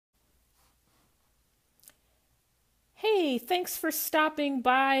Hey, thanks for stopping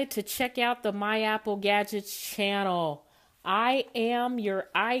by to check out the My Apple Gadgets channel. I am your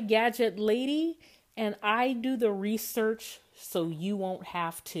iGadget lady and I do the research so you won't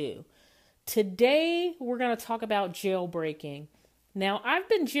have to. Today, we're going to talk about jailbreaking. Now, I've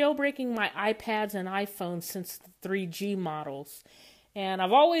been jailbreaking my iPads and iPhones since the 3G models. And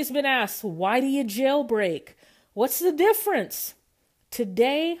I've always been asked, why do you jailbreak? What's the difference?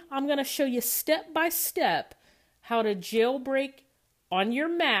 Today, I'm going to show you step by step how to jailbreak on your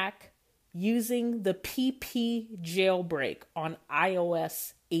Mac using the PP jailbreak on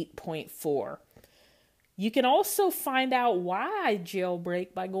iOS 8.4. You can also find out why I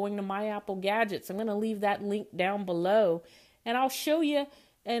jailbreak by going to My Apple Gadgets. I'm going to leave that link down below, and I'll show you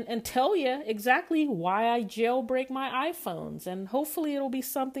and tell you exactly why I jailbreak my iPhones, and hopefully it'll be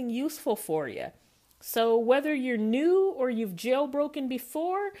something useful for you. So whether you're new or you've jailbroken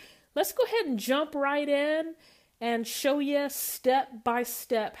before, let's go ahead and jump right in and show you step by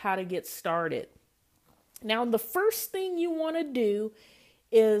step how to get started. Now, the first thing you want to do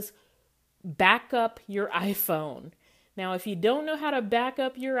is back up your iPhone. Now, if you don't know how to back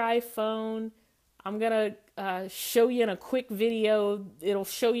up your iPhone, I'm going to show you in a quick video. It'll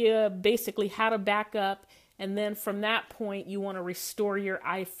show you basically how to back up. And then from that point, you want to restore your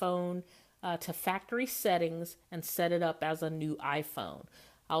iPhone to factory settings and set it up as a new iPhone.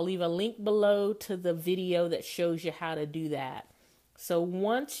 I'll leave a link below to the video that shows you how to do that. So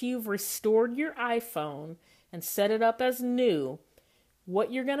once you've restored your iPhone and set it up as new,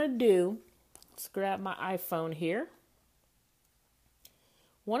 what you're going to do, let's grab my iPhone here.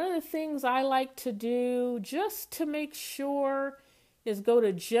 One of the things I like to do just to make sure is go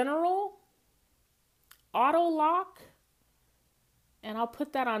to General, Auto Lock, and I'll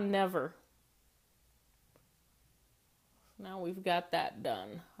put that on Never. Now we've got that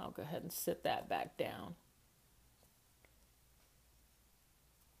done. I'll go ahead and sit that back down.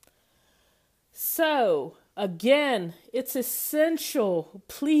 So, again, it's essential.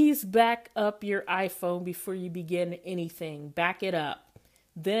 Please back up your iPhone before you begin anything. Back it up.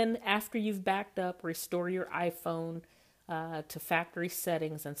 Then, after you've backed up, restore your iPhone to factory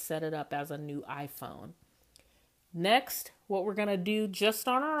settings and set it up as a new iPhone. Next, what we're going to do just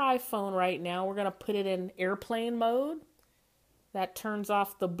on our iPhone right now, we're going to put it in airplane mode. That turns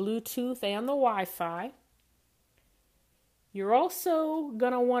off the Bluetooth and the Wi-Fi. You're also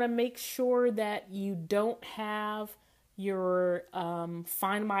going to want to make sure that you don't have your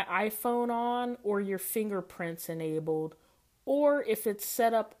Find My iPhone on or your fingerprints enabled. Or if it's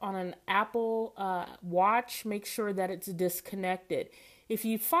set up on an Apple Watch, make sure that it's disconnected. If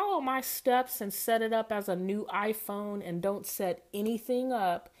you follow my steps and set it up as a new iPhone and don't set anything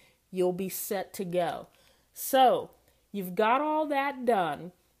up, you'll be set to go. So, you've got all that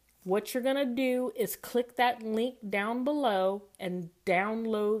done. What you're going to do is click that link down below and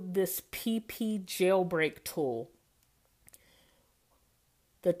download this PP jailbreak tool.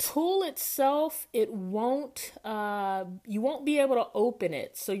 The tool itself, you won't be able to open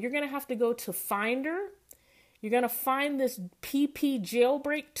it. So you're going to have to go to Finder. You're going to find this PP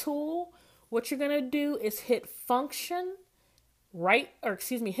jailbreak tool. What you're going to do is hit Function,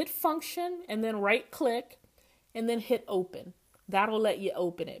 hit Function and then right click. And then hit open. That'll let you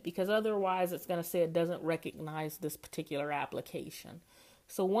open it because otherwise it's going to say it doesn't recognize this particular application.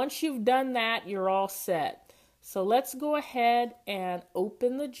 So once you've done that, you're all set. So let's go ahead and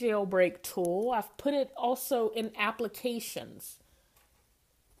open the jailbreak tool. I've put it also in applications.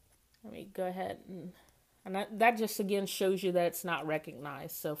 Let me go ahead and that just again shows you that it's not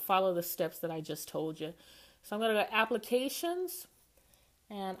recognized. So follow the steps that I just told you. So I'm going to go to applications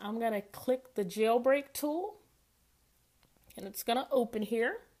and I'm going to click the jailbreak tool. And it's going to open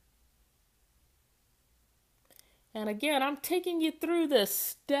here. And again, I'm taking you through this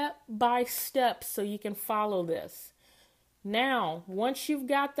step by step so you can follow this. Now, once you've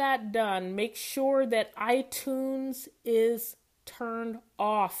got that done, make sure that iTunes is turned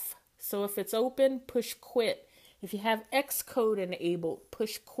off. So if it's open, push quit. If you have Xcode enabled,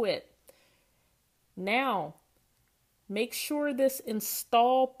 push quit. Now, make sure this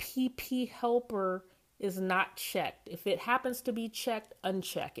install PP helper is not checked. If it happens to be checked,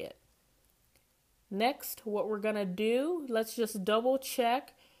 uncheck it. Next, what we're going to do, let's just double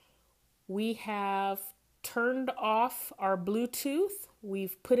check. We have turned off our Bluetooth.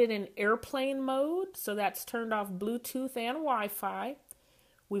 We've put it in airplane mode, so that's turned off Bluetooth and Wi-Fi.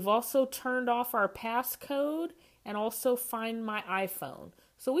 We've also turned off our passcode and also Find My iPhone.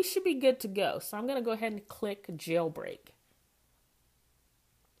 So we should be good to go. So I'm going to go ahead and click Jailbreak.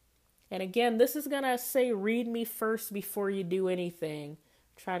 And again, this is going to say read me first before you do anything.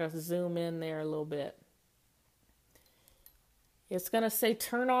 Try to zoom in there a little bit. It's going to say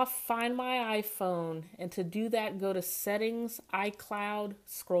turn off Find My iPhone. And to do that, go to Settings, iCloud,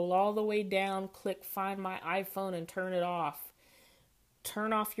 scroll all the way down, click Find My iPhone and turn it off.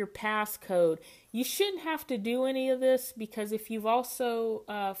 Turn off your passcode. You shouldn't have to do any of this because if you've also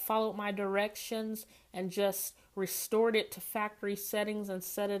followed my directions and just restored it to factory settings and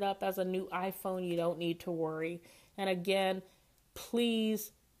set it up as a new iPhone, you don't need to worry. And again,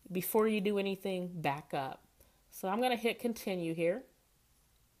 please, before you do anything, back up. So I'm going to hit continue here.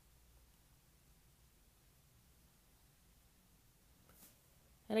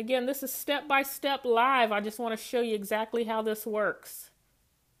 And again, this is step-by-step live. I just want to show you exactly how this works.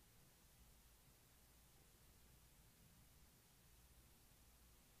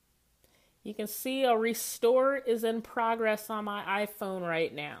 You can see a restore is in progress on my iPhone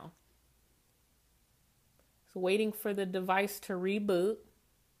right now. It's waiting for the device to reboot.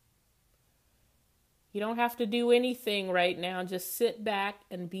 You don't have to do anything right now. Just sit back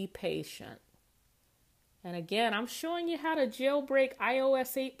and be patient. And again, I'm showing you how to jailbreak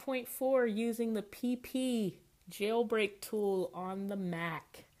iOS 8.4 using the PP jailbreak tool on the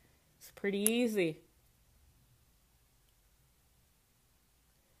Mac. It's pretty easy.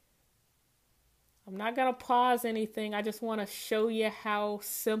 I'm not going to pause anything. I just want to show you how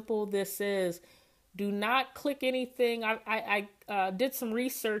simple this is. Do not click anything. I did some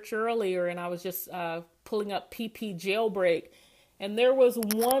research earlier and I was just pulling up PP Jailbreak. And there was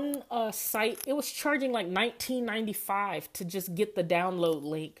one site, it was charging like $19.95 to just get the download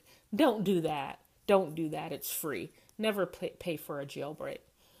link. Don't do that. Don't do that. It's free. Never pay for a jailbreak.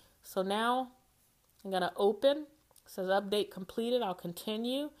 So now I'm going to open. It says update completed. I'll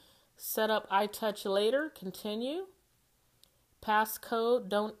continue. Set up iTouch later. Continue. Passcode,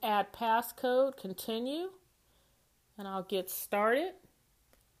 don't add passcode, continue, and I'll get started.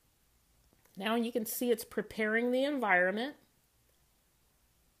 Now you can see it's preparing the environment.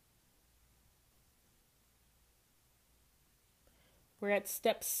 We're at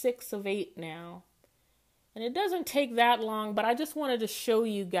step 6 of 8 now. And it doesn't take that long, but I just wanted to show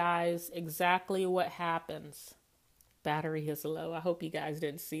you guys exactly what happens. Battery is low. I hope you guys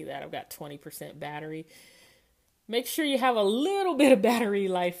didn't see that. I've got 20% battery. Make sure you have a little bit of battery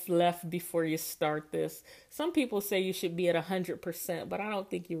life left before you start this. Some people say you should be at 100%, but I don't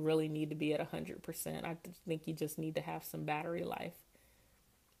think you really need to be at 100%. I think you just need to have some battery life.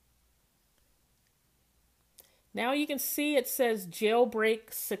 Now you can see it says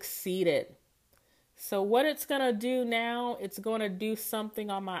jailbreak succeeded. So what it's going to do now, it's going to do something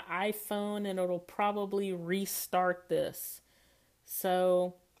on my iPhone and it'll probably restart this.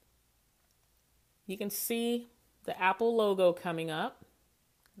 So you can see the Apple logo coming up.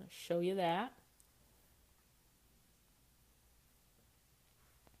 I'll show you that.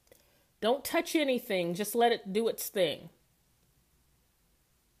 Don't touch anything, just let it do its thing.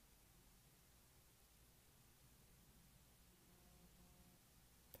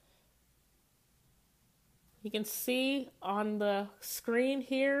 You can see on the screen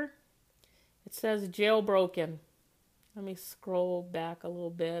here, it says jailbroken. Let me scroll back a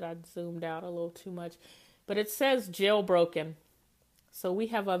little bit. I zoomed out a little too much. But it says jailbroken. So we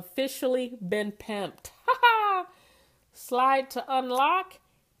have officially been pimped. Slide to unlock.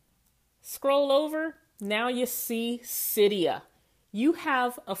 Scroll over. Now you see Cydia. You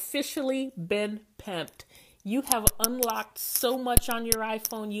have officially been pimped. You have unlocked so much on your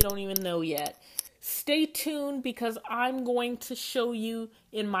iPhone you don't even know yet. Stay tuned because I'm going to show you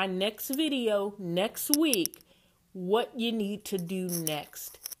in my next video next week what you need to do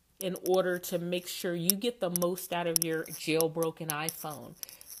next in order to make sure you get the most out of your jailbroken iPhone.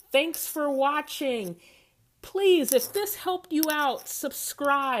 Thanks for watching. Please, if this helped you out,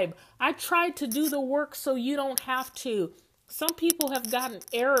 subscribe. I tried to do the work so you don't have to. Some people have gotten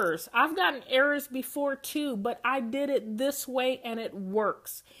errors. I've gotten errors before too, but I did it this way and it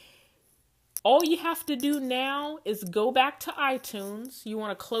works. All you have to do now is go back to iTunes. You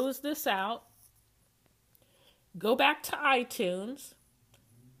want to close this out. Go back to iTunes.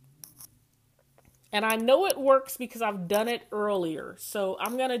 And I know it works because I've done it earlier. So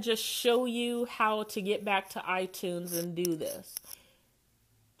I'm going to just show you how to get back to iTunes and do this.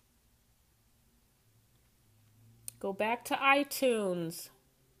 Go back to iTunes.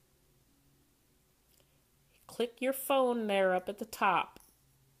 Click your phone there up at the top.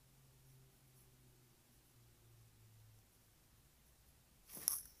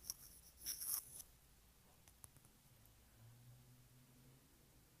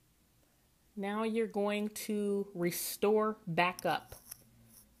 Now you're going to restore backup.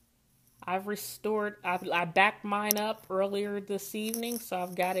 I backed mine up earlier this evening, so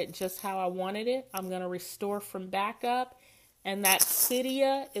I've got it just how I wanted it. I'm going to restore from backup. and that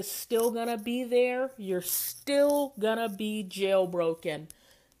Cydia is still going to be there. You're still going to be jailbroken.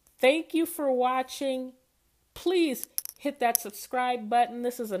 Thank you for watching. Please hit that subscribe button.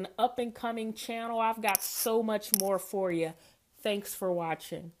 This is an up and coming channel. I've got so much more for you. Thanks for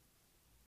watching.